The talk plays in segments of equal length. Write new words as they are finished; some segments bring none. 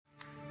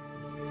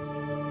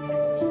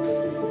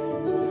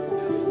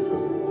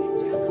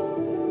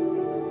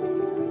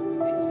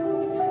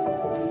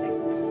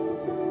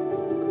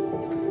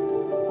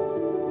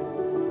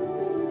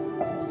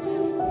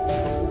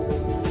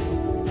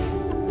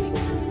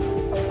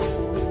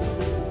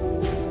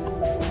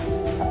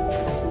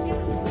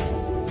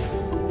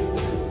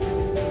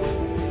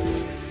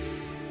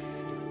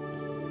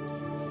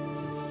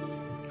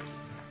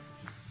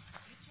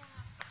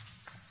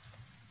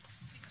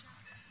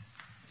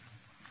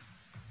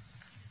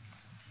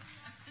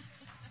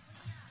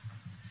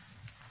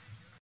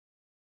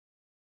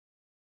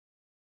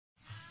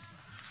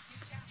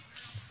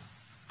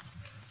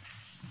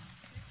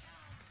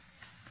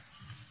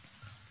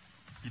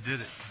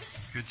did it.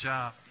 Good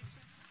job.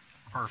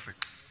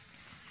 Perfect.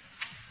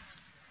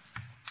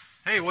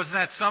 Hey, wasn't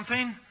that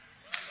something?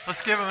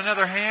 Let's give him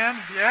another hand.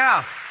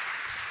 Yeah.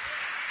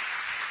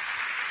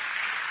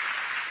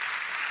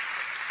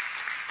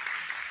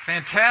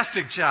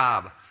 Fantastic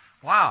job.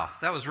 Wow,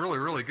 that was really,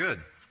 really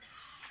good.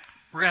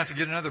 We're going to have to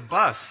get another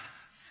bus.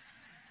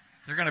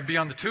 They're going to be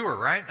on the tour,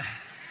 right?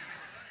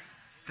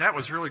 That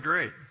was really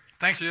great.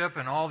 Thanks, Chip,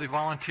 and all the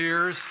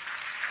volunteers.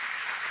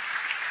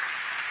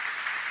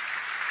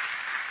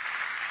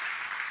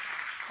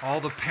 All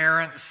the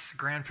parents,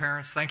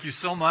 grandparents, thank you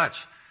so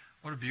much.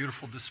 What a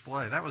beautiful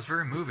display. That was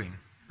very moving,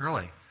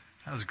 really.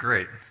 That was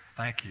great.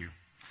 Thank you.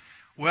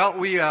 Well,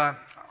 we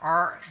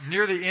are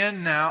near the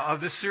end now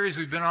of this series.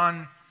 We've been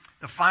on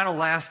the final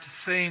last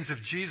sayings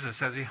of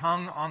Jesus as he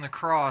hung on the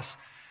cross.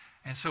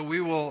 And so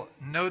we will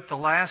note the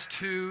last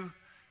two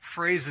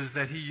phrases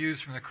that he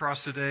used from the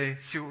cross today,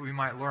 see what we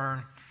might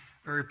learn.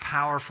 Very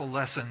powerful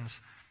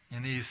lessons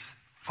in these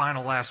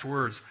final last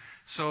words.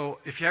 So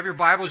if you have your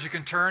Bibles, you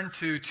can turn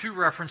to two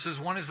references.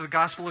 One is the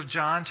Gospel of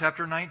John,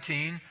 chapter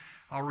 19.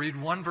 I'll read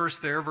one verse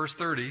there, verse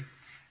 30.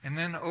 And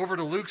then over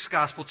to Luke's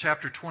Gospel,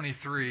 chapter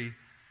 23,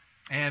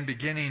 and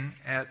beginning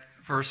at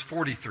verse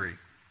 43.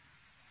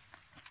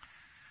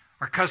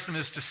 Our custom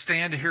is to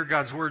stand to hear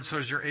God's word, so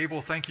as you're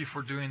able, thank you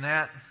for doing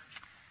that.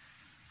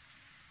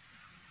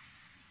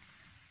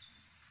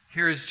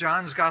 Here is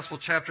John's Gospel,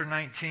 chapter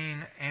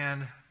 19,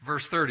 and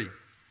verse 30.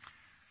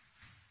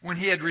 When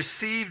he had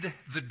received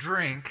the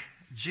drink,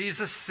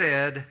 Jesus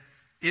said,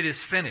 "It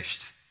is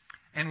finished."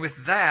 And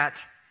with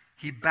that,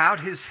 he bowed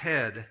his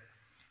head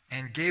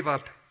and gave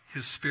up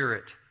his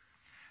spirit.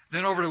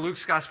 Then over to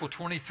Luke's Gospel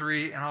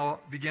 23, and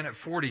I'll begin at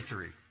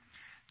 43.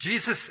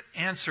 Jesus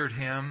answered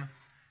him,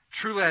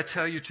 "Truly I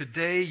tell you,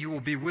 today you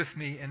will be with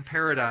me in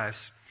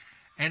paradise."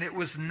 And it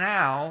was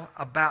now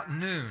about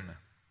noon,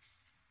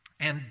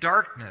 and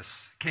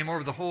darkness came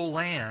over the whole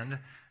land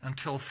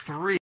until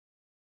 3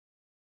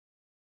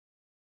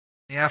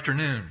 in the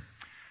afternoon.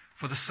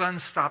 For the sun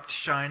stopped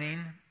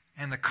shining,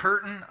 and the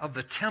curtain of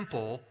the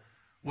temple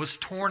was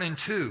torn in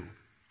two.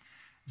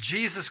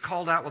 Jesus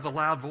called out with a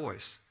loud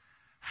voice,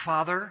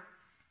 "Father,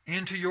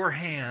 into your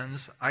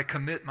hands I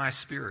commit my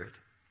spirit."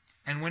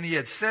 And when he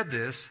had said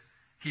this,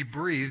 he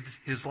breathed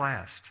his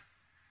last.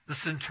 The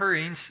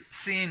centurions,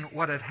 seeing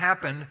what had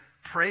happened,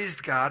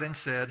 praised God and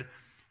said,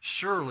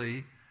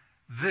 "Surely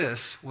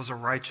this was a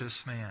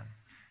righteous man."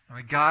 And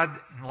may God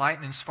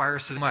enlighten and inspire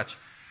us so much.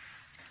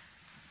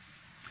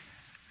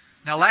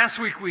 Now, last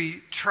week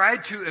we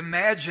tried to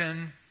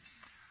imagine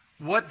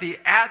what the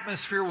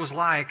atmosphere was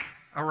like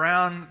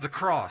around the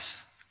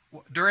cross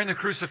during the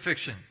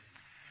crucifixion.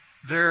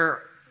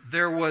 There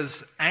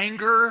was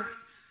anger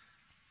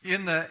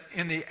in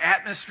the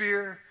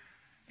atmosphere,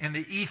 in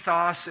the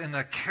ethos, in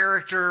the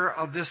character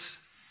of this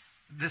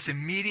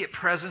immediate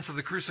presence of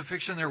the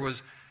crucifixion. There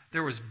was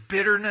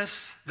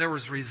bitterness, there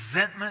was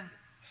resentment,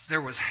 there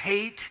was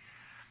hate.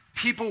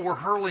 People were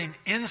hurling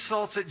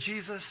insults at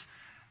Jesus.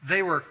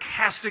 They were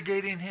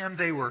castigating him.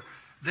 They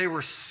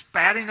were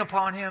spatting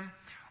upon him.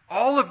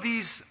 All of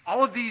these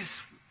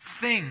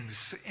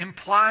things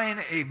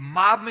implying a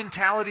mob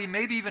mentality,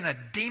 maybe even a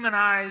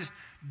demonized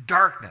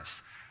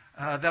darkness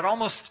that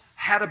almost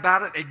had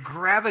about it a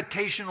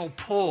gravitational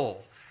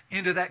pull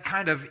into that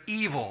kind of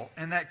evil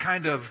and that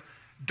kind of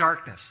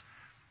darkness.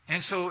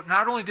 And so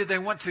not only did they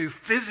want to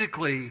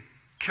physically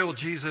kill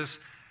Jesus,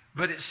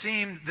 but it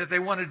seemed that they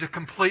wanted to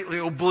completely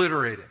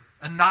obliterate him,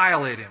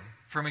 annihilate him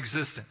from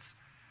existence.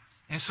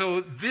 And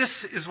so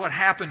this is what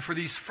happened for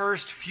these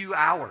first few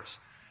hours,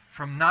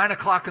 from 9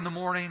 o'clock in the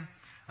morning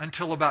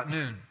until about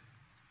noon.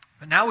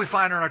 But now we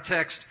find in our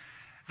text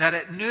that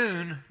at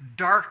noon,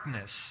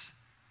 darkness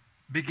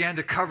began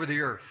to cover the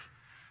earth.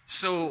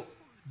 So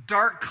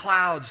dark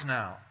clouds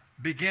now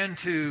begin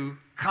to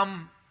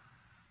come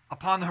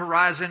upon the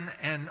horizon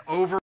and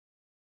over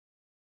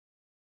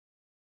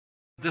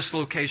this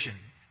location.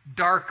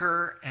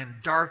 Darker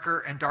and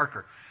darker and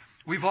darker.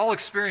 We've all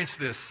experienced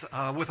this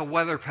with a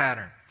weather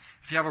pattern.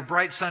 If you have a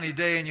bright sunny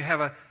day and you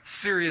have a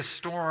serious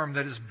storm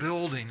that is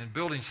building and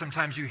building,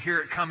 sometimes you hear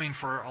it coming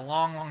for a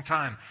long, long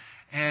time,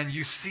 and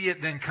you see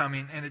it then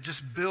coming, and it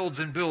just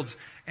builds and builds,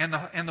 and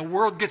the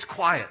world gets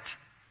quiet.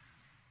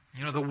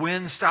 You know, the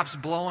wind stops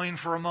blowing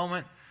for a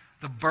moment,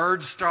 the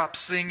birds stop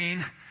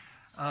singing,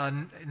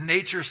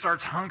 nature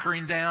starts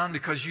hunkering down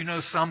because you know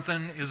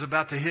something is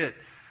about to hit.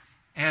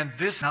 And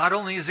this, not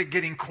only is it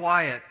getting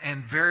quiet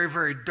and very,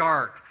 very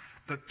dark,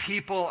 but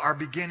people are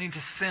beginning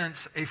to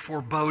sense a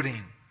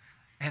foreboding,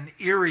 an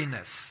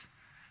eeriness.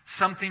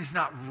 Something's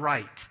not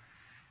right.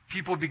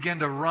 People begin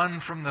to run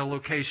from the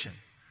location.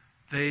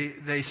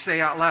 They say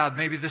out loud,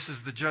 maybe this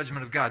is the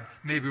judgment of God.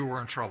 Maybe we're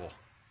in trouble.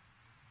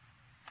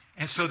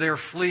 And so they're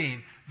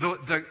fleeing.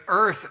 The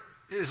earth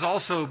is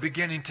also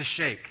beginning to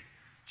shake.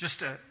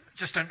 Just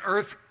an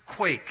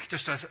earthquake,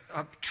 just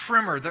a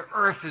tremor. The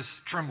earth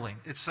is trembling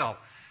itself.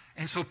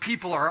 And so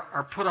people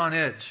are put on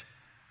edge.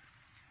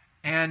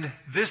 And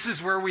this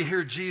is where we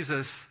hear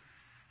Jesus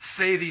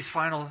say these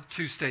final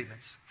two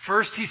statements.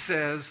 First, he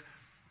says,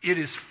 "It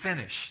is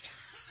finished."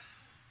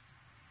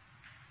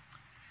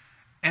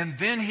 And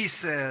then he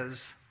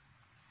says,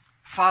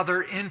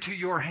 Father, into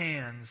your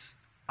hands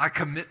I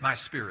commit my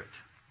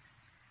spirit.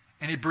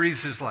 And he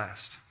breathes his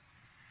last.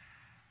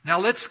 Now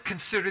let's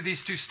consider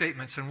these two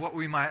statements and what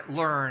we might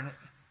learn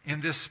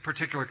in this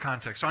particular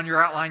context. On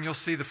your outline, you'll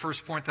see the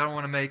first point that I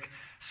want to make,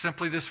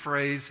 simply this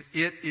phrase,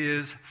 it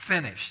is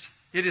finished.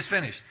 It is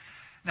finished.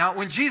 Now,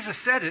 when Jesus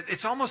said it,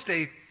 it's almost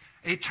a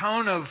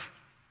tone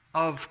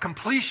of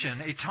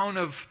completion, a tone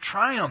of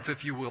triumph,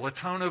 if you will, a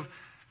tone of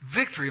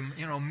victory,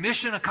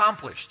 mission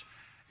accomplished.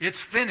 It's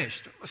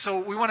finished. So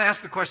we want to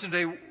ask the question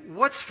today,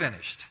 what's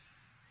finished?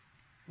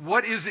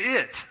 What is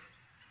it?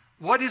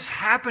 What is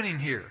happening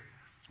here?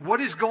 What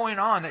is going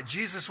on that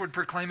Jesus would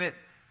proclaim it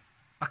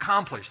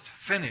accomplished,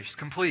 finished,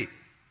 complete?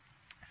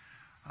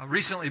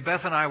 Recently,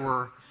 Beth and I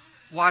were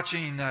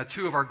watching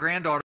two of our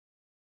granddaughters,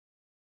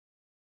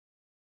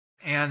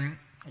 and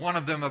one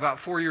of them, about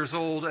 4 years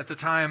old at the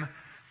time,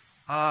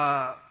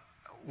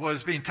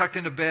 was being tucked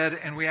into bed,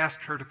 and we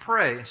asked her to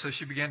pray. And so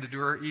she began to do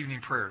her evening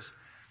prayers.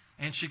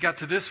 And she got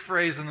to this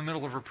phrase in the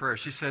middle of her prayer.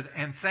 She said,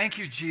 "And thank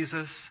you,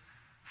 Jesus,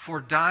 for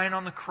dying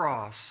on the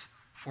cross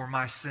for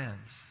my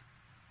sins."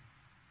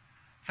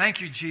 Thank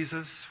you,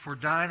 Jesus, for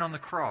dying on the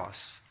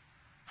cross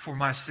for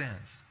my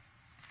sins.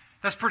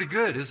 That's pretty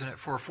good, isn't it,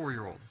 for a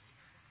 4-year-old?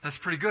 That's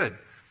pretty good.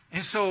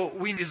 And so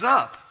we is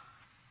up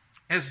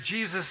as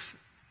Jesus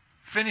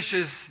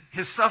finishes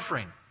his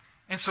suffering.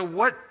 And so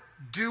what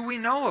do we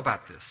know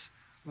about this?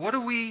 What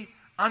do we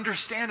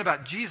understand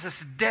about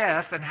Jesus'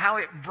 death and how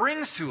it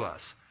brings to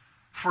us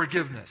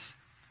forgiveness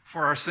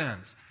for our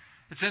sins?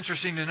 It's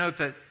interesting to note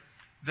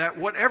that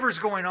whatever's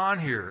going on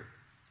here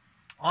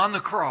on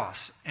the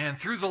cross and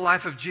through the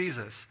life of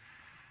Jesus,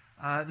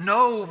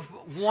 no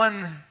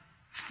one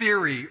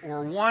theory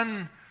or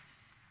one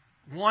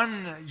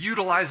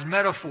utilized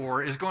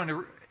metaphor is going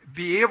to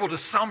be able to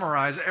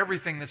summarize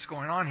everything that's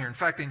going on here. In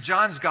fact, in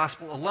John's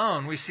gospel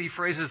alone, we see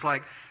phrases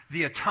like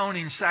the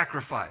atoning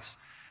sacrifice,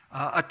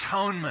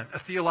 atonement, a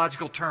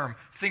theological term.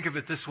 Think of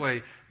it this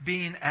way,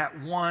 being at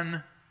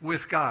one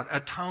with God.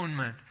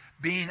 Atonement,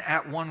 being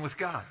at one with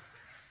God.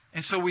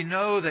 And so we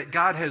know that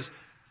God has,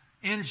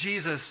 in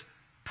Jesus,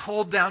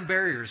 pulled down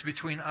barriers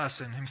between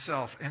us and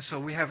himself. And so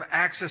we have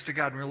access to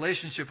God and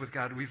relationship with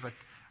God. We've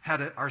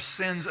had our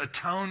sins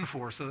atoned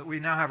for so that we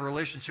now have a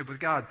relationship with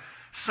God.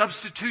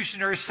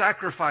 Substitutionary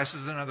sacrifice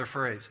is another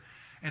phrase.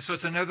 And so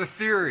it's another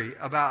theory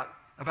about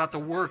the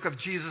work of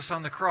Jesus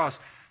on the cross.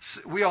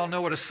 We all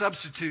know what a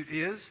substitute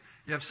is.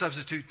 You have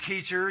substitute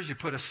teachers. You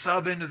put a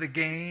sub into the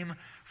game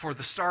for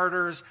the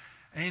starters.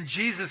 And in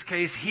Jesus'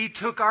 case, he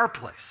took our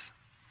place.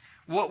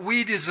 What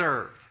we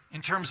deserved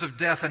in terms of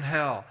death and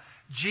hell,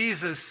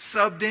 Jesus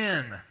subbed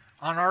in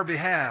on our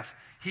behalf.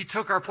 He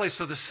took our place.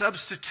 So the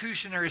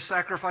substitutionary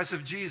sacrifice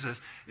of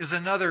Jesus is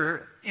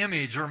another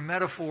image or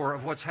metaphor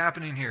of what's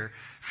happening here.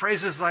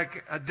 Phrases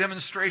like a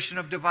demonstration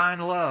of divine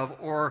love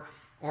or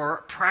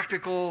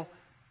practical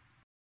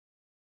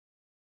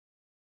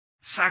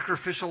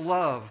sacrificial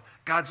love,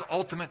 God's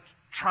ultimate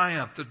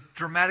triumph, the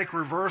dramatic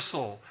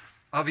reversal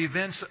of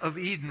events of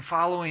Eden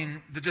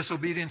following the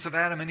disobedience of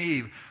Adam and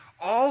Eve.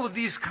 All of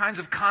these kinds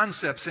of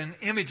concepts and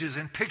images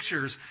and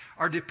pictures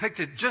are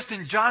depicted just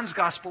in John's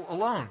gospel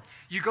alone.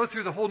 You go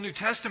through the whole New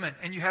Testament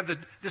and you have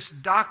this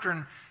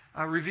doctrine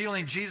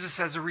revealing Jesus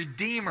as a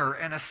redeemer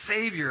and a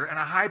savior and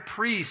a high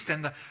priest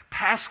and the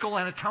paschal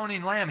and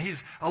atoning lamb.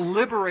 He's a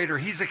liberator.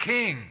 He's a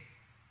king.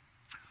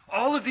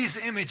 All of these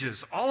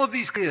images, all of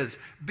these is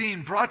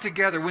being brought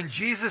together when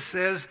Jesus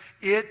says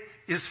it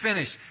is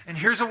finished. And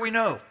here's what we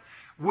know.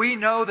 We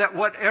know that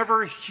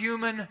whatever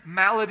human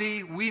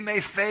malady we may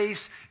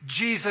face,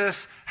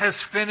 Jesus has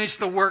finished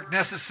the work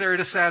necessary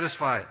to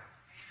satisfy it.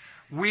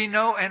 We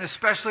know, and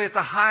especially at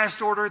the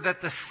highest order,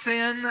 that the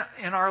sin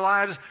in our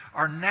lives,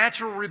 our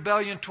natural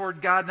rebellion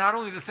toward God, not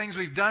only the things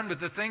we've done, but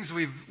the things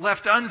we've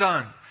left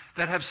undone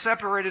that have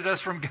separated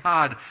us from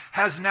God,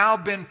 has now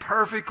been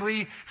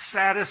perfectly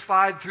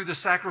satisfied through the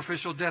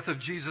sacrificial death of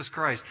Jesus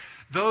Christ.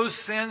 Those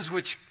sins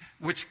which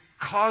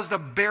caused a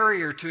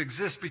barrier to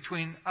exist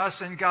between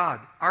us and God,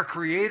 our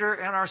Creator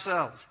and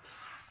ourselves,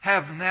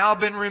 have now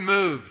been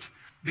removed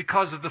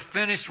because of the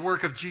finished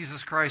work of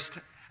Jesus Christ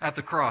at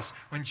the cross.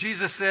 When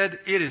Jesus said,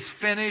 "It is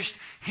finished,"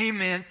 he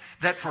meant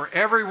that for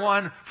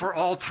everyone, for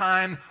all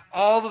time,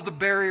 all of the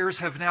barriers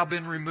have now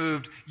been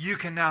removed. You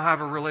can now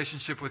have a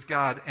relationship with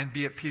God and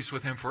be at peace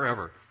with him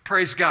forever.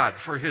 Praise God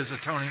for his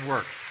atoning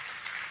work.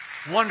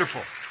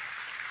 Wonderful.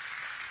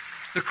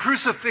 The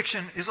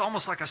crucifixion is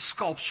almost like a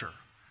sculpture.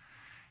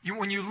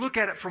 When you look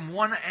at it from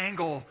one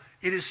angle,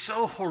 it is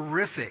so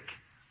horrific.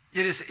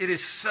 It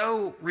is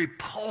so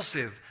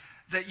repulsive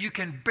that you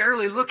can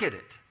barely look at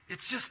it.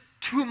 It's just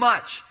too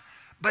much.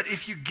 But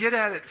if you get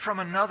at it from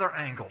another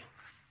angle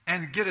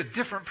and get a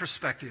different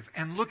perspective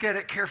and look at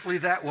it carefully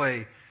that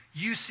way,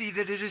 you see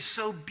that it is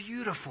so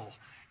beautiful.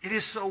 It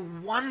is so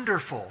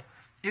wonderful.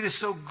 It is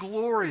so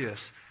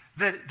glorious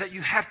that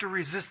you have to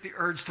resist the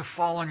urge to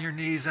fall on your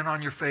knees and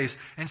on your face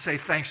and say,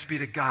 "Thanks be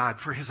to God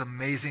for his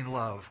amazing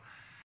love,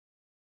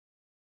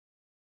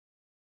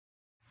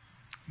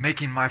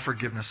 making my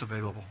forgiveness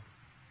available."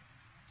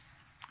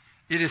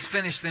 It is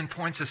finished then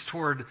points us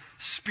toward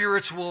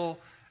spiritual,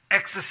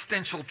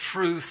 existential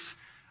truths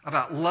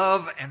about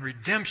love and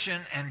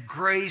redemption and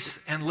grace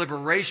and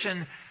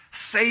liberation,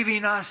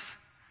 saving us,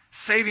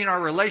 saving our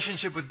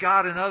relationship with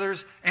God and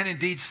others, and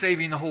indeed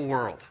saving the whole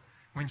world.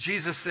 When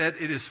Jesus said,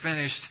 "It is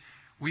finished,"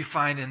 we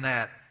find in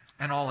that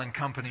an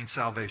all-encompassing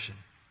salvation.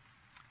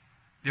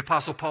 The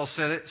Apostle Paul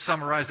said it,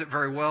 summarized it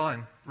very well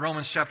in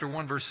Romans chapter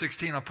 1, verse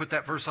 16. I'll put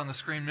that verse on the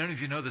screen. Many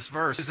of you know this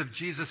verse. Because of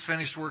Jesus'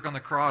 finished work on the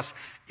cross,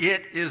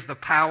 it is the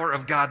power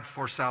of God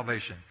for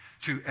salvation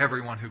to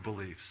everyone who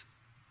believes.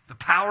 The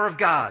power of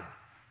God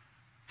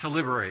to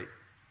liberate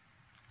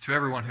to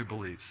everyone who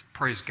believes.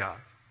 Praise God.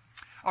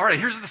 All right,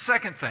 here's the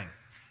second thing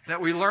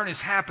that we learn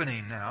is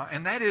happening now,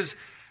 and that is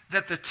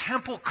that the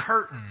temple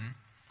curtain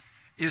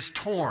is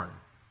torn.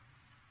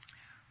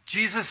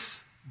 Jesus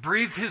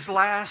breathed his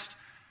last.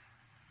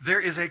 There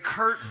is a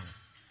curtain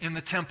in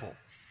the temple.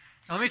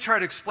 Now, let me try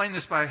to explain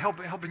this by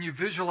helping you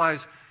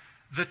visualize.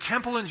 The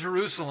temple in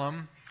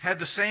Jerusalem had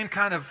the same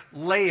kind of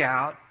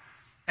layout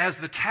as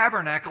the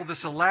tabernacle,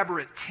 this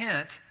elaborate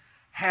tent,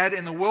 had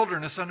in the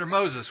wilderness under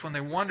Moses. When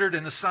they wandered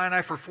in the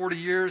Sinai for 40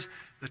 years,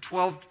 the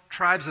 12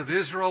 tribes of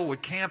Israel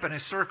would camp in a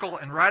circle,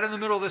 and right in the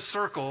middle of this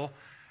circle,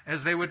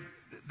 as they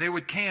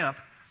would camp,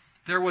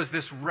 there was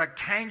this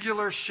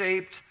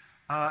rectangular-shaped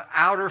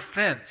outer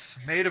fence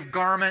made of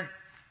garment,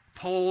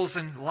 poles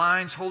and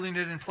lines holding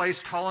it in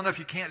place, tall enough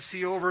you can't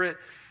see over it.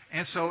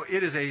 And so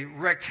it is a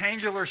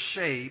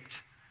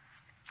rectangular-shaped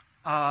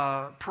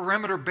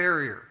perimeter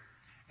barrier.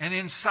 And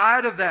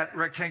inside of that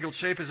rectangular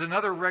shape is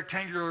another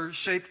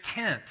rectangular-shaped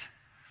tent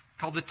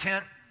called the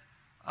tent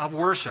of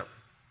worship,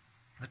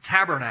 the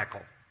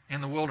tabernacle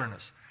in the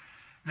wilderness.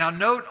 Now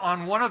note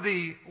on one of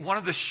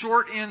the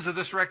short ends of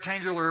this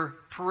rectangular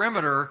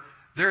perimeter,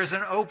 there is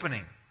an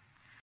opening.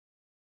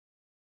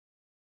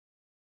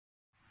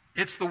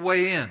 It's the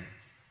way in.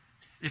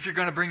 If you're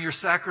going to bring your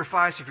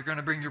sacrifice, if you're going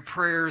to bring your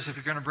prayers, if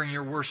you're going to bring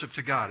your worship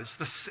to God, it's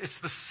the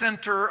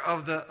center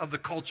of the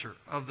culture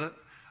of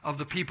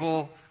the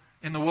people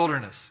in the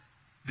wilderness,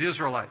 the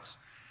Israelites.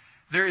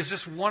 There is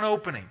just one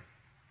opening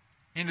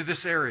into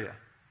this area.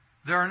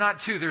 There are not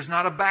two. There's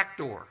not a back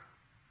door.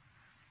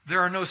 There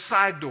are no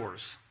side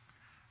doors.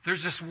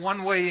 There's just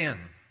one way in.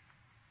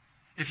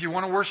 If you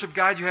want to worship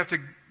God, you have to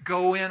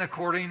go in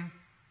according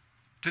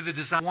to the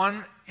design.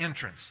 One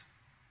entrance,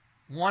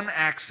 one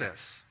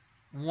access,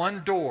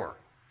 one door,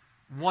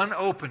 one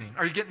opening.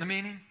 Are you getting the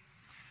meaning?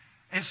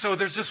 And so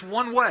there's just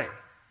one way.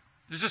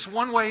 There's just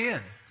one way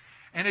in.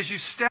 And as you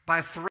step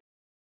by thread,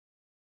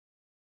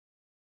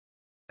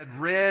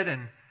 red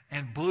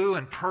and blue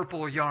and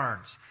purple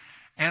yarns.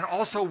 And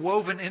also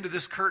woven into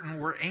this curtain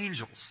were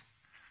angels.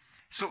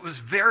 So it was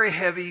very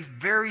heavy,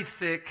 very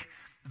thick,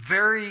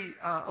 very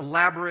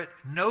elaborate,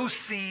 no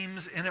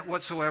seams in it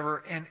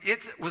whatsoever, and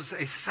it was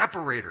a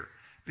separator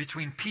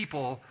between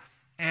people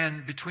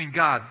and between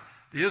God.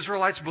 The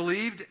Israelites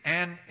believed,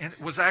 and it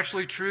was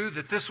actually true,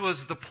 that this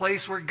was the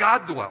place where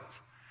God dwelt.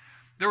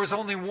 There was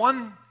only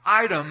one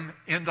item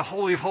in the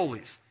Holy of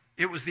Holies.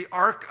 It was the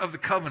Ark of the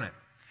Covenant.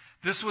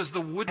 This was the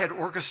wood had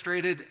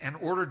orchestrated and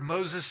ordered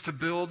Moses to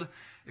build.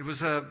 It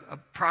was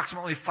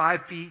approximately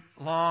 5 feet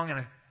long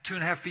and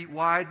 2.5 feet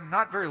wide,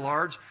 not very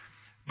large,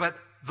 but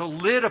the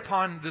lid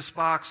upon this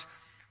box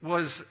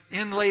was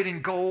inlaid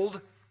in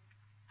gold,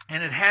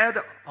 and it had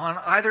on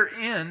either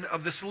end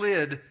of this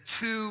lid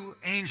 2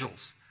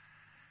 angels.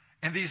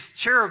 And these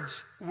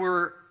cherubs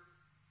were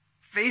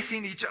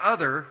facing each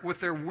other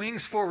with their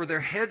wings forward, their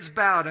heads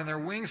bowed and their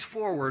wings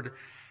forward,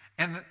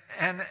 and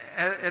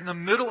in the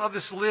middle of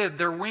this lid,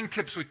 their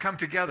wingtips would come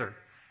together.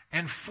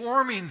 And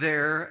forming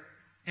there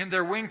in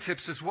their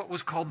wingtips is what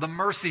was called the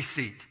mercy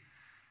seat.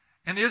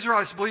 And the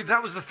Israelites believed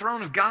that was the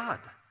throne of God,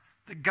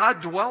 that God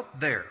dwelt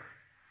there.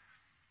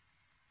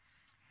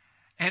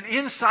 And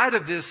inside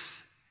of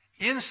this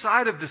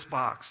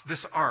box,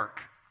 this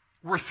ark,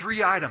 were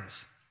 3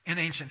 items in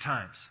ancient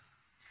times.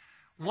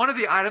 One of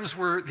the items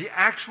were the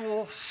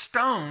actual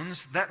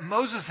stones that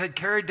Moses had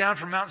carried down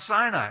from Mount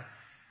Sinai,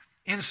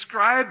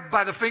 inscribed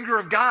by the finger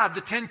of God,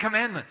 the 10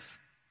 Commandments.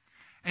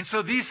 And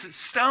so these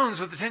stones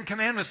with the 10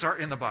 Commandments are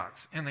in the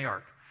box, in the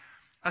ark.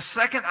 A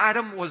second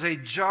item was a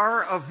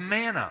jar of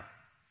manna,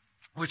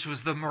 which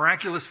was the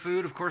miraculous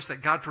food, of course,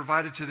 that God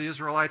provided to the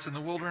Israelites in the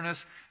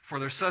wilderness for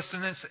their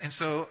sustenance, and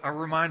so a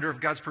reminder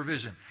of God's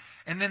provision.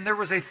 And then there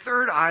was a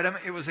third item.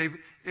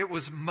 It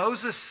was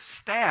Moses'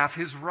 staff,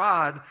 his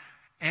rod,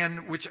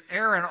 and which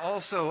Aaron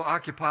also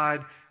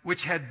occupied,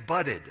 which had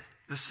budded.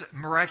 This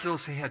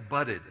miraculously had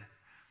budded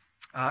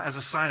as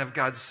a sign of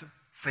God's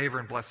favor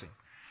and blessing.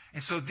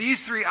 And so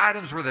these 3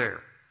 items were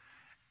there.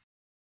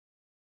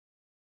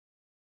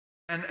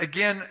 And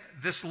again,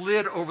 this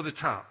lid over the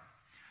top.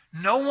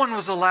 No one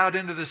was allowed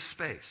into this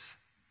space.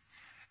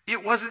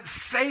 It wasn't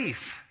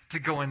safe to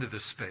go into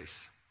this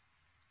space.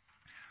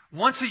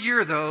 Once a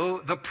year, though,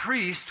 the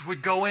priest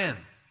would go in,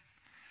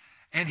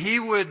 and he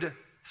would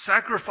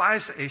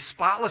sacrifice a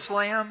spotless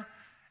lamb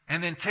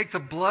and then take the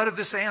blood of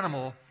this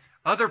animal,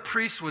 Other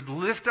priests would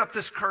lift up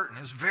this curtain.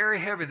 It was very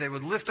heavy. They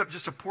would lift up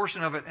just a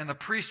portion of it, and the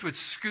priest would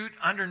scoot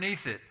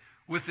underneath it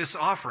with this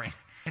offering.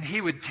 And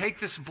he would take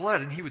this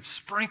blood and he would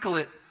sprinkle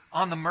it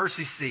on the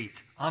mercy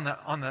seat, on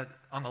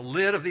the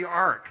lid of the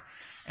ark.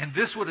 And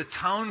this would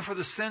atone for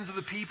the sins of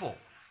the people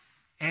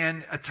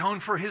and atone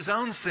for his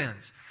own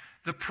sins.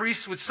 The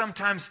priests would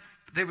sometimes,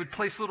 they would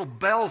place little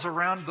bells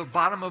around the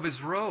bottom of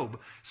his robe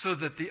so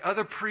that the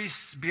other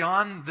priests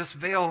beyond this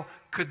veil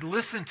could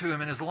listen to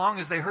him. And as long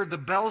as they heard the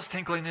bells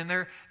tinkling in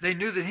there, they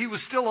knew that he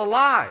was still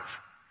alive.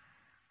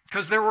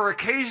 Because there were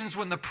occasions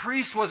when the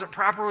priest wasn't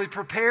properly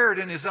prepared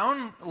in his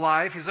own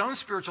life, his own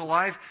spiritual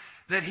life,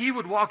 that he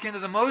would walk into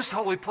the most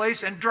holy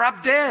place and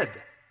drop dead.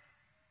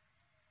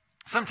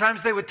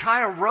 Sometimes they would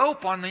tie a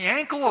rope on the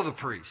ankle of the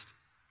priest,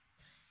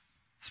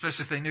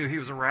 especially if they knew he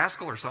was a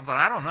rascal or something.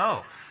 I don't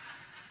know.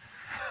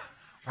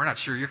 We're not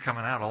sure you're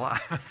coming out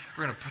alive.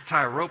 We're going to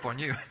tie a rope on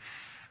you.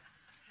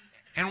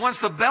 And once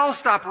the bells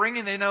stopped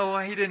ringing, they know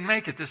he didn't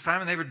make it this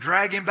time, and they would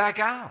drag him back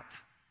out.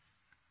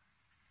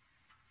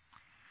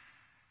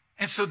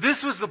 And so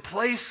this was the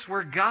place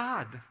where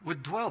God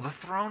would dwell, the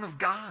throne of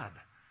God.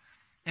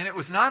 And it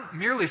was not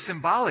merely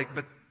symbolic,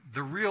 but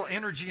the real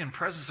energy and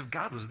presence of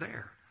God was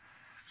there.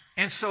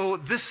 And so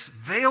this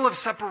veil of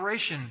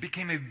separation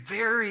became a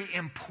very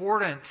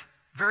important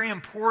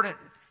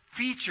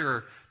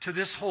feature to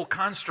this whole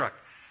construct.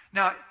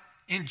 Now,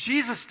 in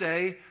Jesus'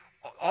 day,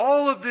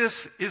 all of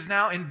this is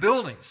now in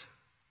buildings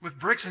with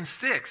bricks and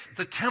sticks,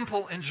 the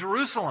temple in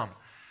Jerusalem,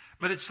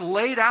 but it's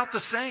laid out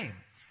the same.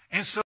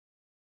 And so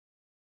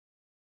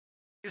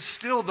it's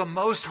still the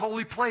most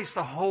holy place,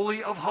 the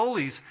Holy of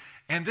Holies.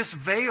 And this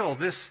veil,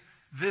 this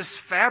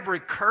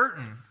fabric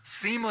curtain,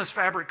 seamless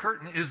fabric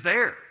curtain, is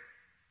there.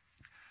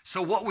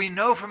 So what we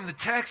know from the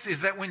text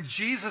is that when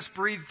Jesus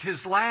breathed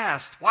his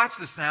last, watch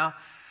this now,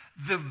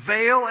 the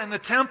veil in the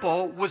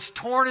temple was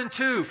torn in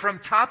two from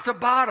top to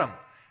bottom.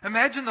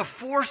 Imagine the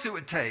force it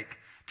would take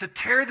to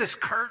tear this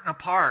curtain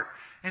apart.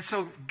 And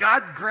so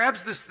God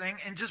grabs this thing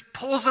and just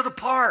pulls it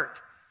apart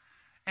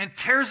and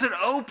tears it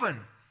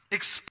open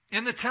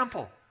in the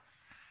temple.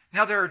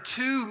 Now, there are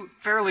two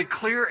fairly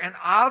clear and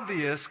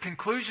obvious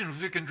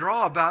conclusions we can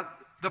draw about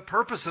the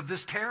purpose of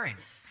this tearing.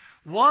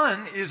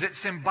 One is it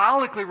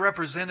symbolically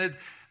represented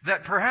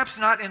that perhaps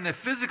not in the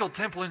physical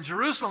temple in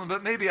Jerusalem,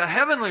 but maybe a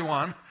heavenly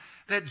one,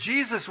 that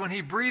Jesus, when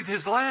he breathed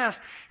his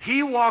last,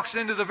 he walks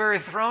into the very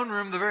throne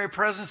room, the very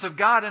presence of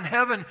God in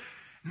heaven,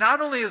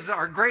 not only as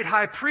our great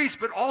high priest,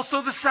 but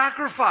also the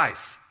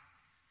sacrifice.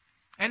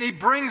 And he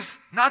brings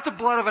not the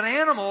blood of an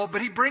animal,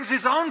 but he brings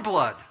his own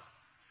blood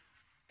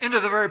into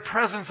the very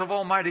presence of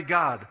Almighty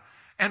God.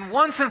 And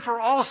once and for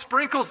all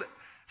sprinkles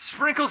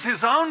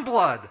his own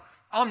blood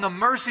on the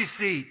mercy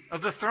seat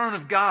of the throne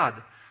of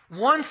God.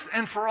 Once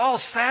and for all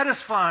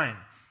satisfying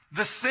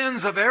the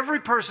sins of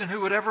every person who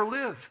would ever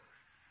live.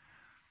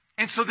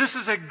 And so this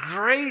is a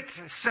great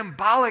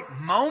symbolic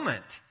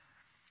moment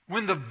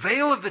when the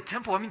veil of the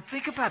temple, I mean,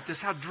 think about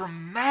this, how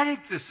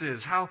dramatic this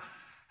is, how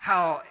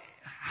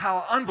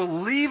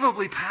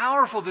unbelievably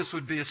powerful this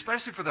would be,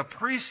 especially for the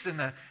priests in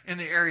the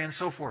area and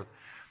so forth.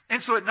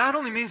 And so it not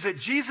only means that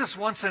Jesus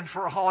once and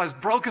for all has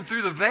broken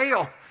through the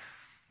veil,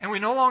 and we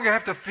no longer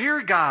have to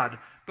fear God,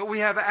 but we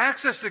have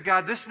access to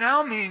God. This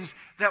now means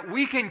that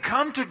we can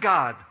come to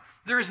God.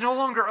 There is no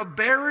longer a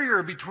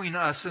barrier between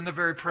us and the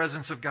very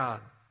presence of God,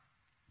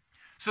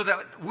 so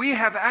that we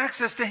have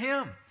access to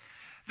him.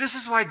 This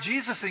is why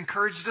Jesus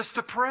encouraged us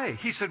to pray.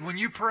 He said, when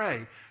you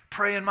pray,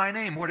 pray in my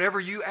name. Whatever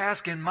you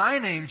ask in my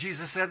name,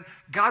 Jesus said,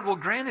 God will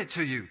grant it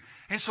to you.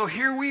 And so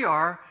here we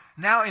are,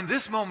 now in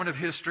this moment of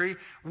history,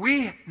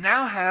 we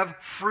now have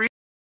free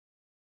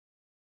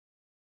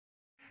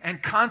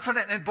and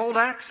confident and bold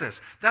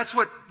access. That's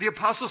what the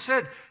apostle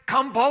said.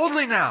 Come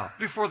boldly now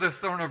before the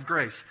throne of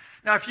grace.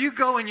 Now, if you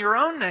go in your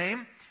own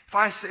name,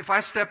 if I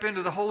step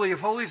into the Holy of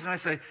Holies and I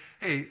say,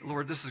 hey,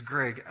 Lord, this is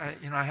Greg.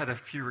 I had a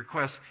few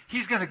requests.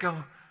 He's going to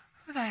go,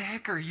 who the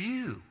heck are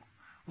you?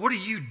 What are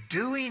you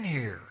doing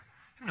here?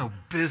 You have no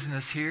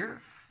business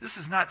here. This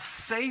is not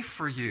safe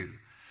for you.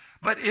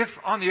 But if,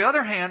 on the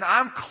other hand,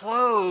 I'm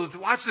clothed,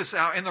 watch this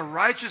out, in the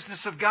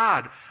righteousness of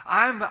God,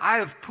 I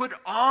have put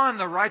on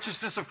the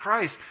righteousness of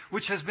Christ,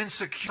 which has been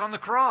secured on the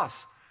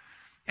cross.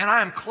 And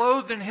I am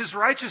clothed in his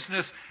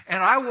righteousness,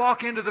 and I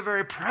walk into the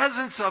very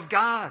presence of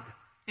God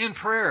in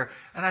prayer.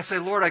 And I say,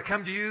 Lord, I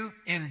come to you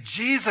in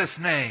Jesus'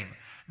 name.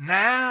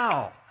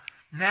 Now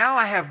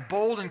I have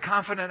bold and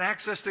confident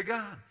access to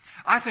God.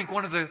 I think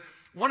one of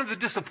the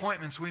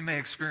disappointments we may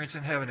experience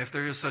in heaven, if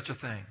there is such a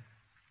thing,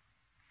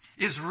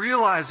 is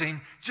realizing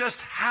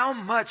just how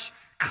much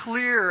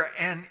clear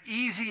and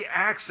easy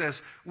access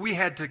we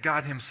had to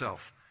God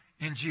himself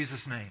in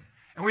Jesus' name.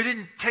 And we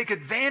didn't take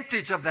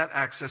advantage of that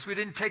access. We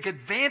didn't take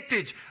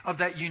advantage of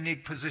that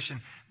unique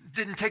position.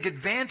 Didn't take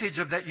advantage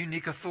of that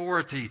unique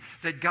authority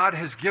that God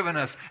has given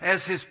us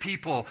as his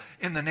people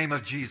in the name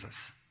of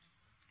Jesus.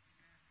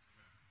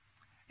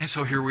 And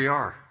so here we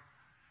are,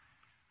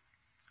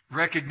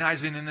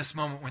 recognizing in this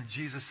moment when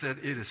Jesus said,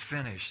 it is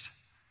finished.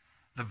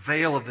 The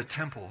veil of the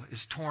temple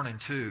is torn in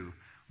two.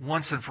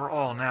 once and for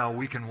all, now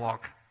we can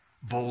walk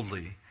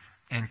boldly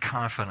and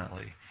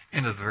confidently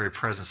into the very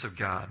presence of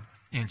God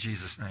in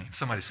Jesus' name.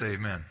 Somebody say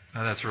amen.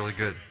 Now, that's really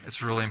good.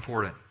 It's really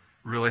important,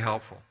 really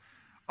helpful.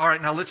 All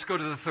right, now let's go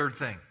to the third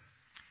thing.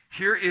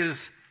 Here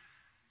is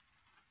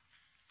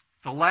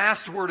the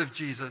last word of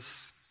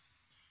Jesus.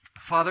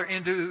 Father,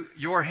 into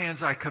your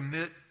hands I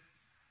commit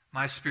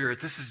my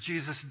spirit. This is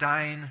Jesus'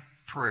 dying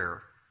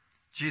prayer.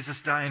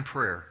 Jesus' dying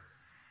prayer.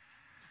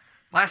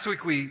 Last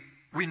week we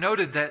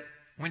noted that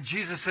when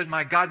Jesus said,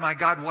 my God,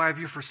 why have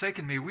you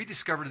forsaken me?" we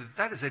discovered that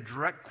that is a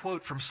direct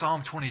quote from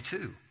Psalm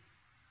 22.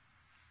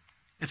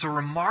 It's a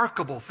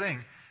remarkable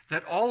thing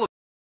that all of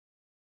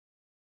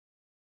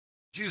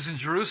the Jews in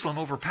Jerusalem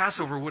over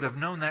Passover would have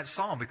known that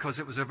psalm because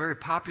it was a very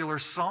popular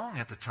song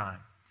at the time.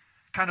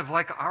 Kind of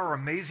like our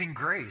Amazing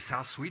Grace,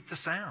 how sweet the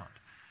sound.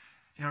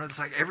 You know, it's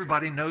like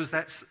everybody knows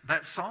that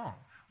song.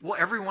 Well,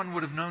 everyone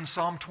would have known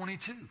Psalm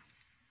 22.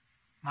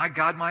 My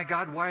God,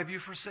 why have you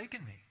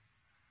forsaken me?"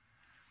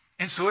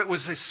 And so it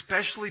was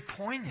especially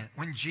poignant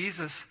when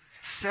Jesus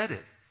said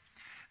it.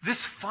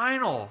 This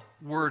final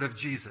word of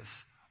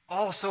Jesus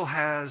also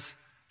has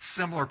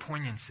similar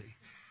poignancy.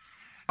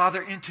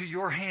 Father, into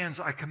your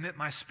hands I commit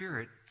my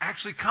spirit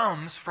actually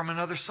comes from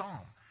another psalm.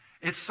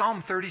 It's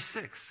Psalm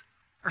 36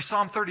 or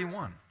Psalm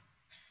 31.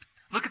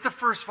 Look at the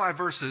first 5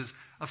 verses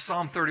of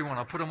Psalm 31.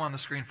 I'll put them on the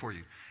screen for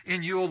you.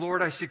 "In you, O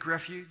Lord, I seek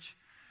refuge.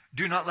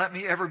 Do not let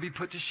me ever be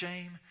put to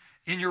shame.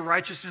 In your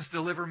righteousness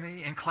deliver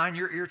me. Incline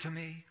your ear to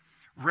me.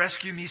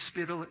 Rescue me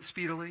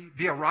speedily.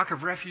 Be a rock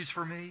of refuge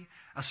for me,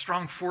 a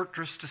strong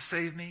fortress to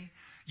save me.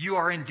 You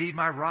are indeed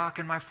my rock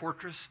and my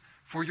fortress.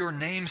 For your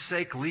name's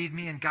sake, lead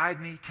me and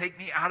guide me. Take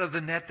me out of the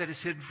net that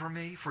is hidden for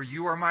me, for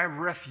you are my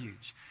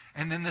refuge."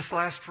 And then this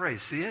last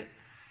phrase, see it?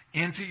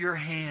 "Into your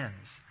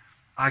hands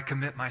I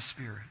commit my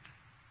spirit."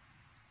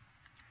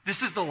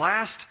 This is the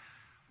last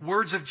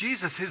words of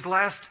Jesus, his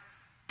last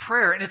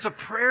prayer. And it's a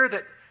prayer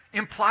that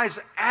implies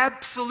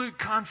absolute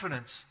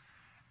confidence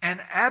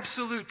and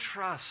absolute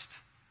trust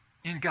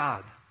in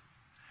God.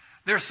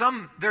 There are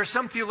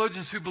some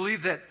theologians who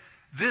believe that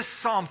this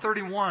Psalm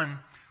 31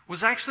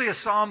 was actually a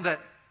psalm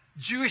that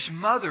Jewish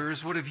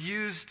mothers would have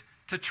used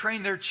to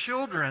train their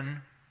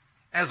children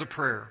as a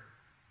prayer,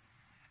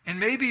 and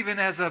maybe even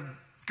as a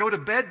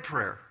go-to-bed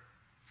prayer.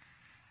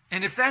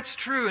 And if that's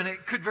true, and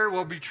it could very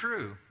well be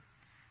true,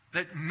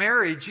 that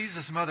Mary,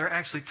 Jesus' mother,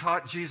 actually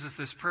taught Jesus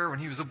this prayer when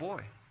he was a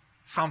boy.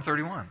 Psalm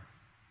 31.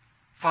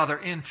 "Father,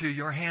 into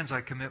your hands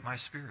I commit my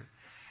spirit."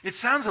 It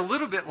sounds a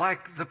little bit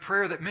like the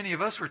prayer that many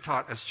of us were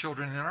taught as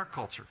children in our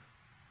culture.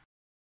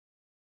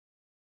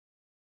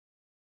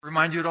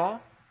 Remind you at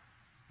all?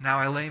 "Now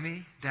I lay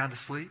me down to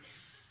sleep.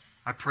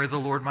 I pray the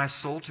Lord my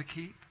soul to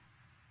keep.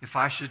 If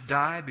I should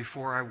die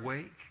before I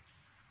wake,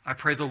 I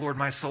pray the Lord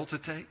my soul to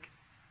take."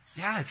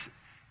 Yeah,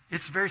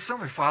 it's very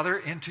similar. "Father,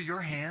 into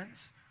your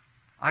hands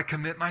I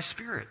commit my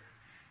spirit."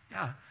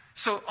 Yeah.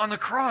 So on the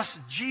cross,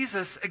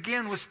 Jesus,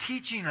 again, was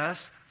teaching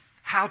us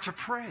how to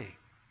pray,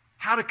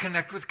 how to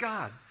connect with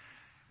God.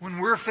 When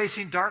we're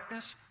facing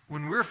darkness,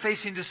 when we're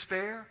facing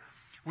despair,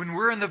 when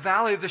we're in the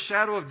valley of the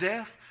shadow of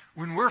death,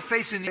 when we're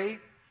facing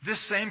this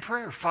same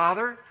prayer,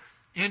 "Father,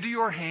 into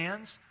your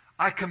hands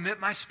I commit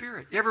my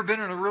spirit." You ever been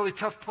in a really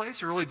tough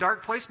place, a really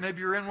dark place? Maybe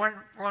you're in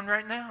one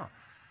right now.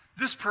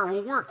 This prayer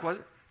will work.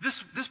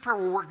 This prayer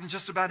will work in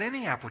just about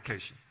any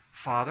application.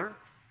 "Father,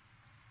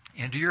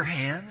 into your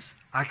hands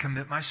I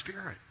commit my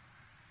spirit."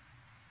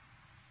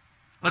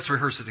 Let's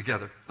rehearse it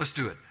together. Let's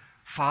do it.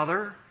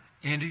 "Father,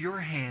 into your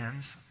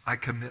hands I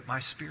commit my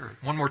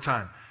spirit." One more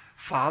time.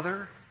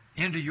 "Father,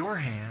 into your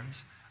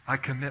hands I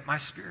commit my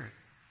spirit."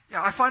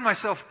 Yeah, I find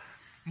myself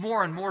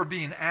more and more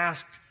being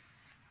asked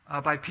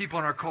by people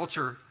in our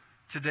culture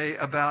today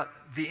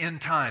about the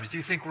end times. Do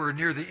you think we're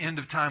near the end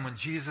of time when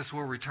Jesus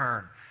will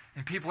return?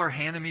 And people are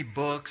handing me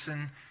books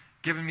and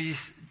giving me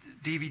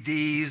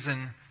DVDs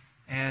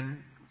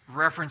and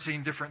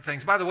referencing different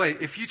things. By the way,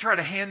 if you try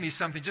to hand me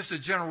something, just a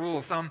general rule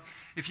of thumb,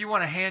 if you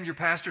want to hand your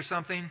pastor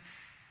something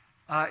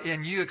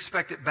and you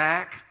expect it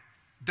back,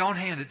 don't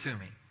hand it to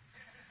me.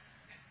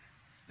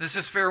 This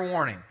is fair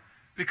warning,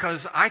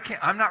 because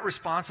I'm not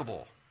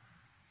responsible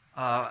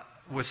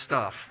with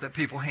stuff that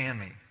people hand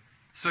me.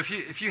 So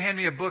if you hand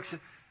me a book,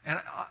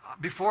 and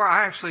before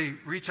I actually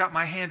reach out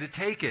my hand to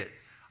take it,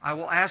 I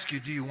will ask you,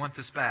 "Do you want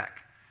this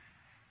back?"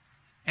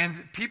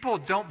 And people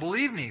don't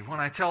believe me when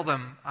I tell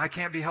them I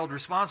can't be held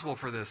responsible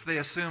for this. They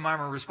assume I'm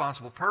a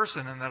responsible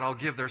person and that I'll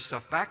give their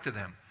stuff back to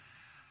them.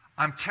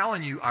 I'm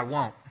telling you, I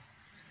won't.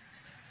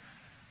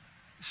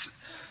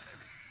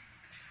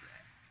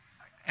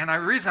 And the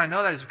reason I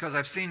know that is because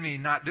I've seen me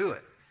not do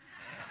it.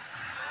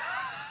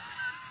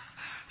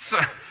 So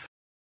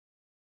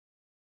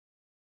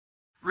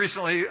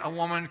recently, a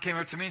woman came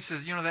up to me and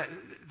says, "You know,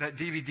 that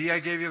DVD I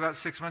gave you about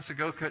 6 months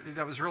ago,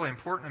 that was really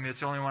important to me.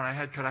 It's the only one I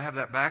had. Could I have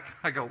that back?"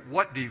 I go,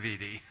 "What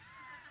DVD?"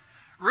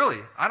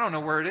 "Really? I don't know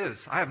where it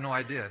is. I have no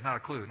idea. Not a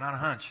clue. Not a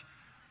hunch."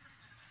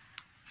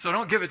 So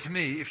don't give it to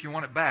me if you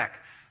want it back.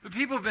 But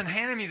people have been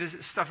handing me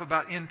this stuff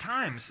about end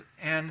times,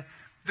 and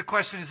the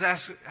question is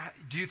asked,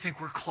 do you think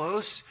we're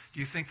close? Do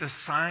you think the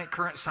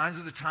current signs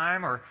of the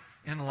time are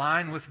in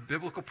line with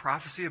biblical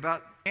prophecy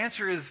about? The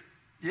answer is,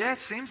 yeah, it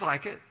seems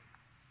like it.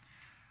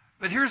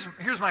 But here's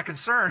my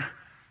concern.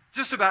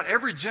 Just about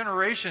every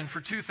generation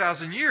for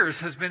 2,000 years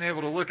has been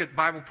able to look at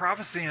Bible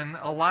prophecy and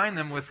align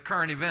them with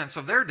current events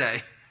of their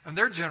day, of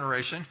their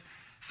generation.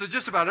 So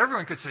just about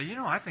everyone could say,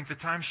 I think the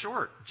time's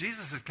short.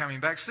 Jesus is coming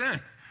back soon.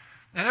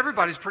 And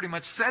everybody's pretty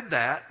much said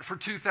that for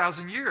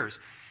 2,000 years.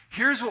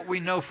 Here's what we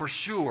know for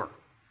sure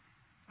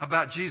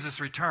about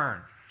Jesus'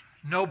 return.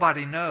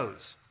 Nobody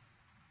knows.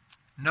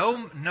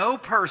 No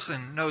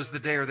person knows the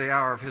day or the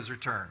hour of his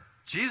return.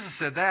 Jesus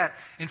said that.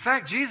 In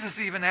fact, Jesus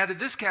even added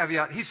this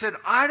caveat. He said,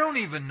 I don't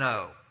even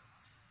know.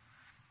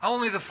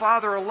 Only the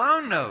Father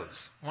alone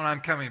knows when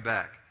I'm coming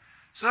back.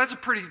 So that's a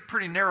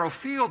pretty narrow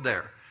field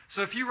there.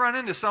 So if you run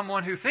into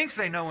someone who thinks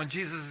they know when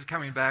Jesus is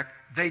coming back,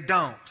 they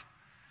don't.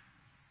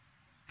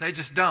 They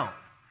just don't.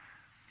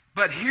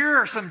 But here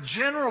are some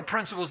general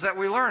principles that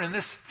we learn, and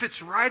this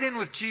fits right in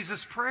with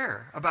Jesus'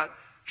 prayer about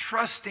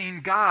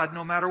trusting God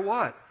no matter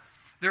what.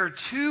 There are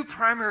two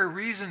primary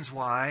reasons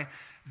why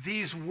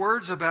these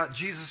words about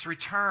Jesus'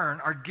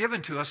 return are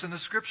given to us in the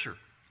Scripture.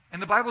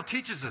 And the Bible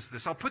teaches us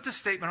this. I'll put this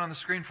statement on the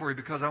screen for you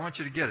because I want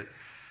you to get it.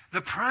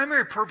 The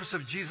primary purpose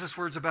of Jesus'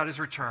 words about his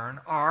return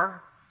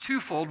are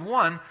twofold.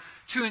 One,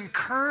 to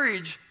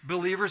encourage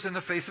believers in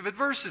the face of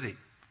adversity.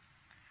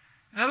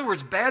 In other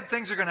words, bad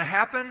things are going to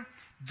happen,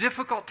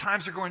 difficult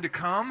times are going to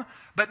come,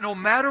 but no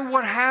matter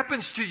what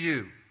happens to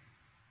you,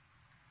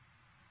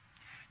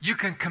 you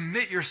can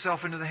commit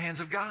yourself into the hands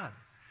of God.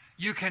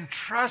 You can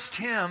trust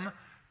him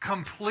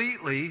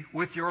completely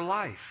with your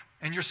life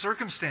and your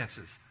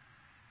circumstances.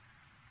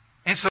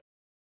 And so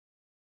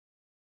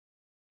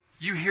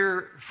you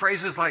hear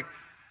phrases like,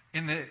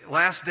 in the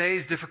last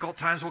days, difficult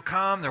times will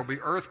come. There will be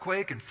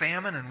earthquake and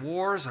famine and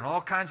wars and all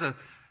kinds of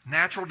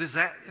natural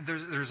disaster.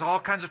 There's all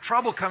kinds of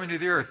trouble coming to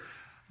the earth.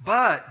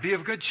 But be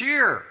of good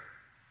cheer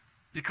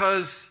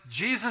because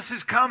Jesus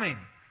is coming.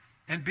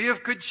 And be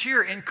of good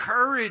cheer.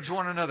 Encourage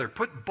one another.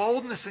 Put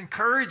boldness and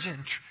courage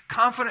and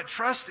confident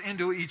trust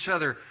into each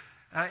other.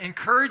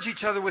 Encourage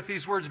each other with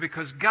these words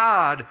because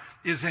God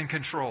is in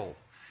control.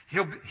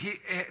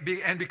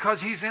 And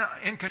because he's in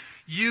control,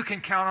 you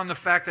can count on the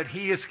fact that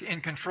he is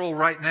in control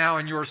right now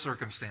in your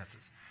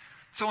circumstances.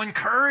 So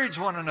encourage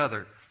one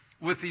another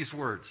with these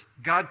words.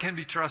 God can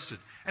be trusted.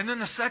 And then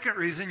the second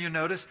reason you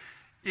notice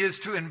is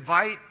to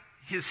invite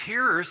his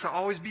hearers to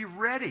always be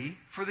ready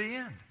for the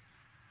end.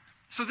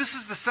 So this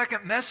is the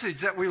second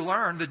message that we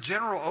learn, the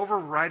general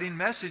overriding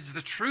message.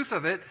 The truth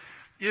of it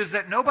is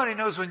that nobody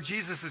knows when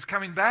Jesus is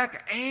coming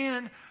back,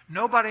 and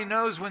nobody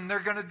knows when they're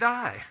going to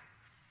die.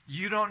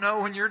 You don't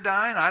know when you're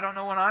dying. I don't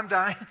know when I'm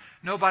dying.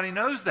 Nobody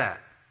knows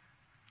that.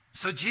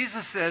 So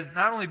Jesus said,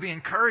 not only be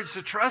encouraged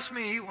to trust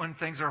me when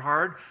things are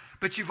hard,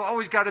 but you've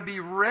always got to be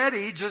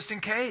ready just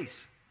in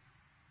case.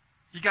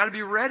 You got to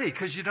be ready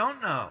because you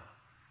don't know.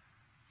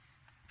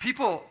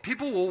 People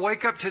will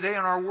wake up today in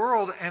our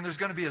world and there's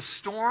going to be a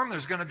storm,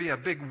 there's going to be a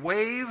big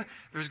wave,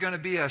 there's going to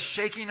be a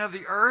shaking of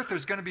the earth,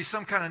 there's going to be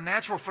some kind of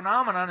natural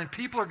phenomenon, and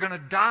people are going to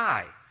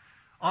die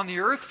on the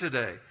earth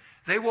today.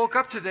 They woke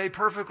up today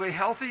perfectly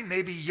healthy,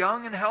 maybe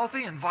young and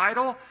healthy and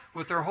vital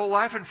with their whole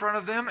life in front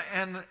of them,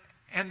 and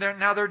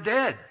now they're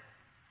dead.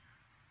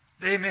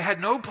 They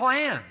had no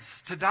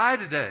plans to die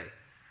today.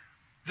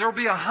 There will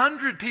be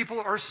 100 people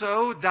or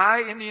so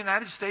die in the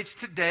United States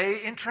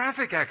today in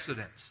traffic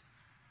accidents.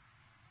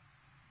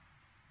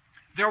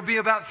 There will be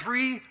about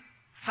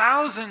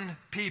 3,000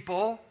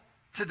 people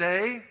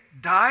today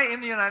die in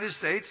the United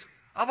States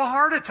of a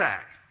heart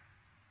attack.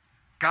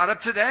 Got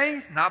up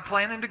today, not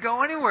planning to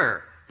go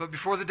anywhere. But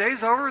before the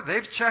day's over,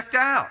 they've checked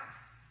out.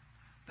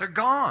 They're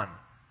gone.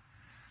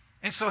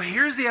 And so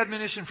here's the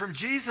admonition from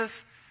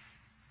Jesus.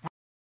 He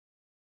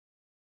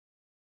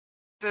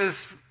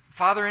says,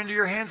 Father, into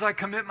your hands I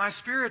commit my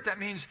spirit. That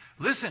means,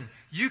 listen,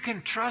 you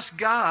can trust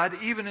God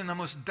even in the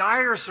most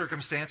dire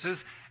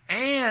circumstances,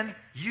 and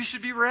you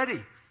should be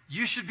ready.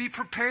 You should be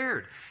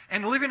prepared.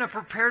 And living a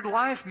prepared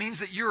life means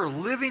that you're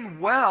living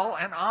well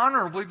and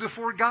honorably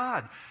before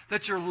God,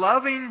 that you're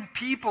loving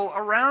people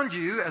around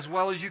you as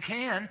well as you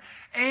can,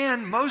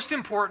 and most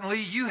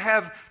importantly, you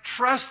have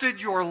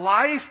trusted your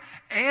life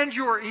and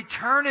your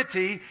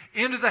eternity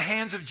into the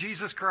hands of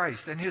Jesus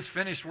Christ and his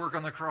finished work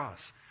on the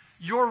cross.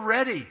 You're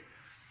ready,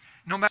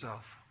 no matter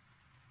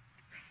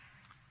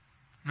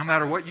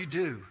what you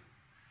do,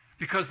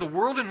 because the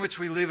world in which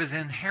we live is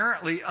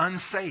inherently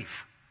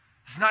unsafe.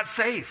 It's not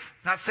safe.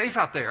 It's not safe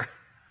out there.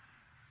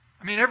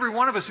 I mean, every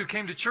one of us who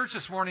came to church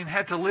this morning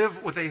had to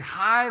live with a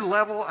high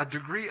level, a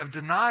degree of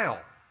denial.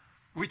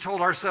 We told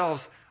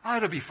ourselves,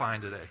 it'll be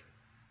fine today.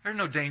 There are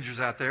no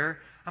dangers out there.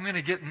 I'm going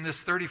to get in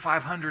this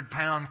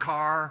 3,500-pound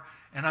car,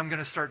 and I'm going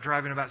to start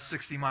driving about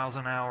 60 miles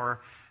an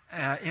hour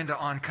into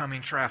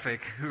oncoming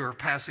traffic who are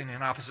passing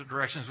in opposite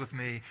directions with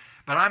me.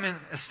 But I'm in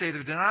a state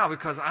of denial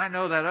because I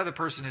know that other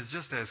person is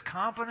just as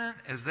competent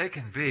as they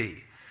can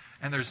be.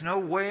 and there's no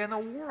way in the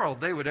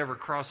world they would ever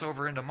cross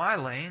over into my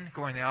lane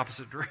going the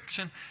opposite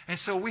direction. And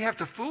so we have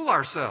to fool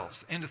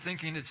ourselves into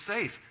thinking it's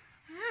safe.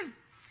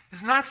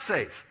 It's not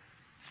safe.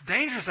 It's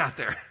dangerous out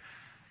there.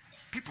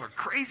 People are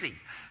crazy.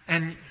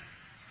 And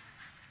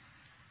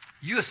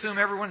you assume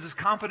everyone's as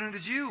competent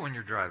as you when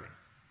you're driving.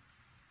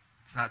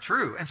 It's not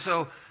true. And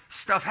so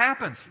stuff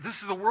happens.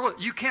 This is the world.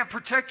 You can't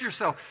protect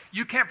yourself.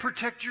 You can't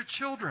protect your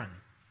children.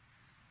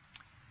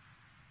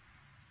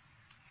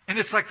 And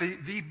it's like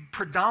the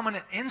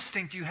predominant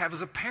instinct you have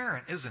as a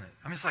parent, isn't it?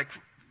 I mean, it's like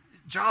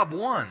job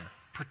one,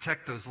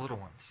 protect those little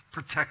ones.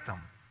 Protect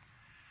them.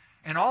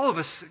 And all of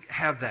us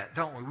have that,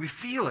 don't we? We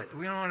feel it.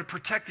 We don't want to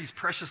protect these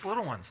precious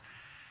little ones.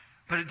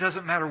 But it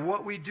doesn't matter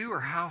what we do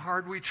or how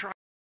hard we try.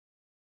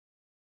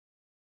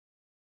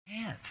 We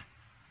can't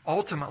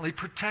ultimately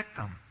protect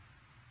them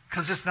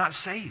because it's not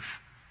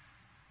safe.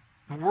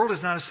 The world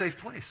is not a safe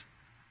place.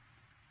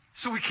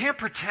 So we can't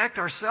protect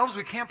ourselves.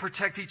 We can't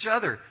protect each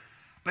other.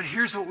 But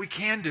here's what we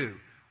can do.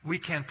 We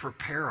can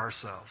prepare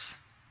ourselves.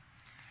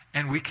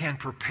 And we can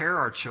prepare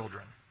our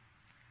children.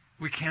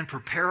 We can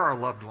prepare our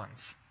loved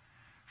ones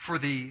for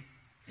the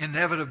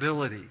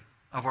inevitability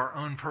of our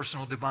own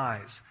personal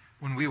demise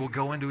when we will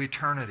go into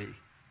eternity,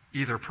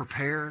 either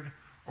prepared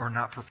or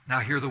not prepared. Now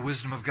hear the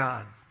wisdom of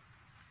God.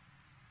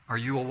 Are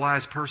you a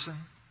wise person?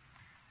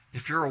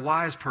 If you're a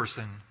wise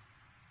person,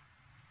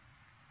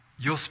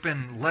 you'll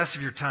spend less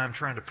of your time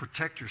trying to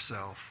protect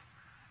yourself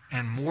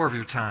and more of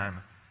your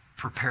time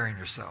preparing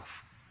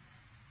yourself.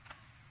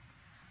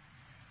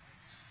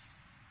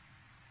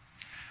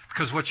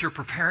 Because what you're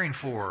preparing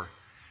for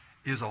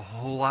is a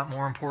whole lot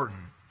more important,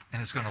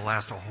 and it's going to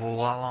last a whole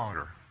lot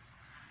longer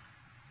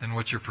than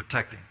what you're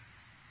protecting.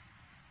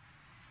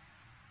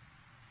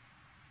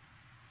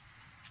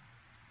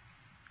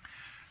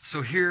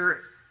 So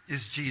here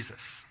is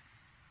Jesus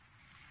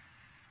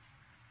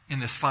in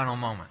this final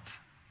moment,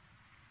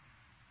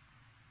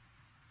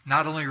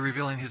 not only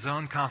revealing his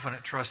own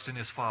confident trust in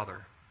his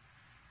Father,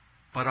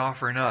 but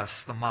offering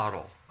us the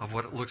model of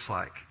what it looks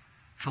like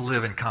to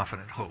live in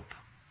confident hope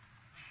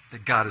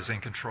that God is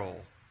in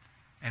control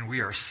and we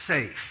are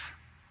safe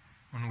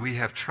when we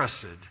have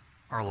trusted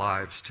our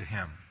lives to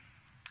him.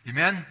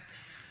 Amen?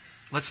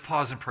 Let's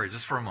pause and pray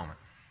just for a moment.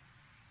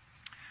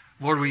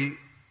 Lord, we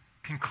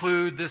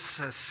conclude this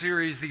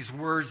series, these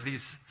words,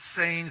 these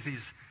sayings,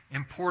 these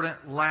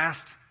important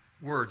last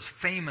words,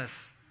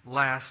 famous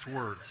last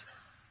words.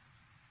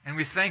 And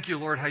we thank you,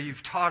 Lord, how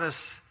you've taught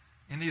us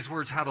in these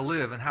words how to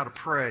live and how to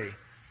pray.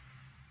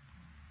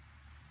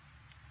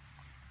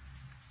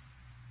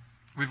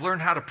 We've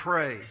learned how to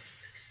pray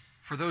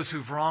for those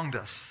who've wronged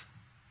us.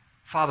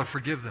 Father,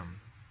 forgive them,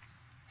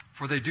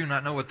 for they do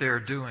not know what they are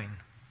doing.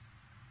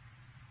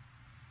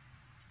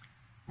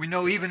 We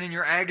know even in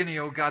your agony,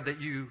 O God,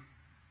 that you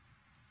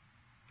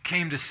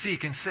came to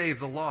seek and save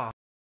the lost.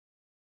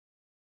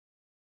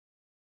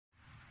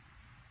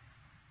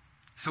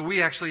 So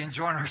we actually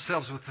join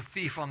ourselves with the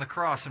thief on the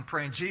cross and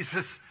praying,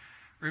 Jesus,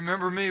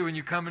 remember me when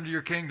you come into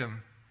your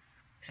kingdom.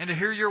 And to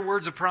hear your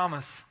words of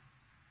promise.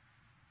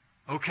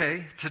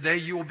 Okay, today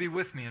you will be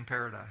with me in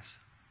paradise.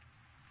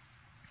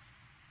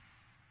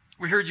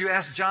 We heard you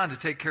ask John to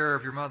take care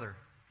of your mother,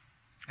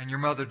 and your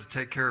mother to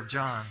take care of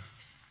John.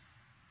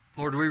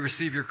 Lord, we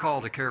receive your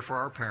call to care for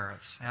our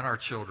parents and our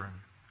children,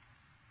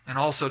 and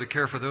also to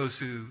care for those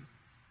who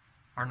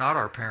are not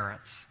our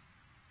parents,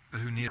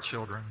 but who need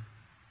children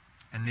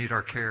and need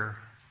our care.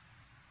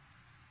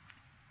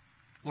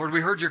 Lord,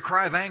 we heard your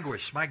cry of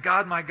anguish. My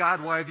God,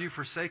 why have you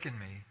forsaken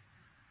me?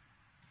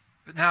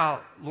 But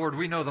now, Lord,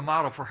 we know the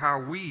model for how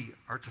we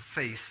are to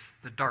face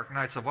the dark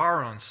nights of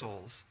our own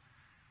souls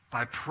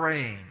by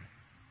praying,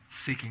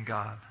 seeking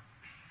God.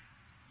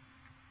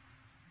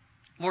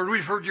 Lord,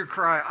 we've heard your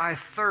cry, I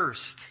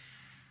thirst.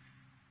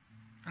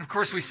 And of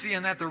course, we see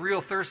in that the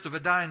real thirst of a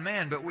dying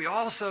man, but we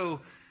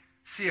also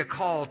see a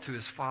call to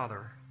his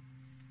Father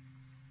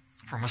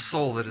from a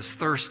soul that is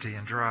thirsty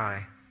and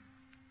dry.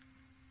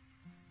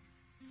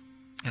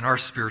 In our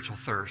spiritual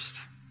thirst,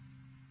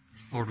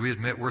 Lord, we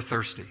admit we're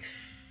thirsty.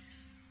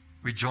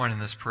 We join in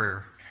this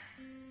prayer.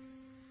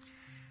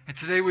 And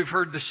today we've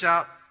heard the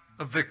shout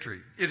of victory.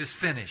 It is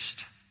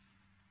finished.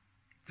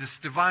 This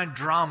divine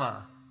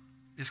drama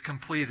is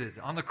completed.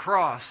 On the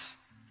cross,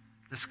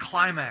 this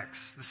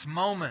climax, this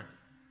moment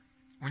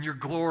when your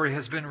glory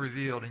has been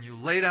revealed and you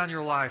lay down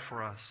your life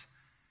for us,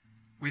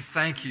 we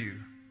thank you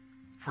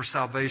for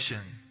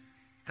salvation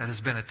that has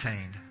been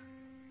attained.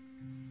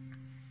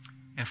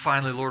 And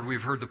finally, Lord,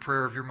 we've heard the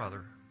prayer of your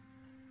mother,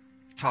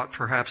 taught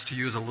perhaps to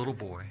you as a little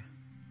boy,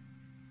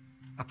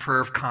 a prayer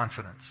of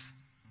confidence,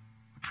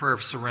 a prayer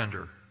of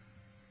surrender,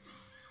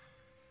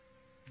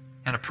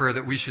 and a prayer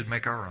that we should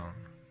make our own.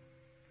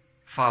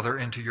 Father,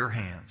 into your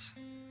hands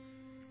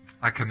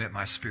I commit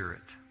my spirit.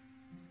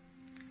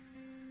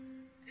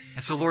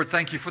 And so, Lord,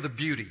 thank you for the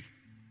beauty,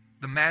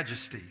 the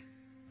majesty,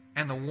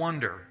 and the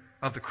wonder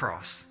of the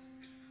cross.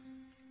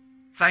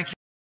 Thank you.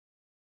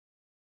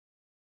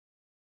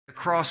 The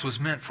cross was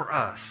meant for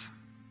us.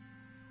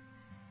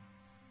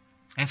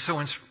 And so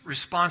in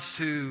response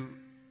to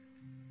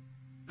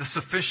the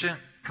sufficient,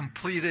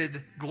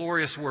 completed,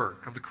 glorious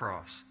work of the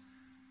cross.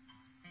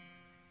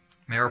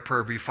 May our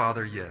prayer be,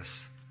 Father,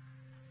 yes.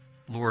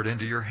 Lord,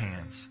 into your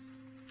hands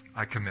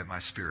I commit my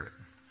spirit.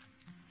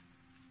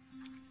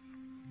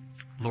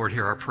 Lord,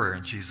 hear our prayer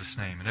in Jesus'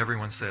 name. And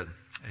everyone said,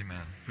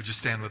 amen. Would you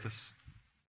stand with us?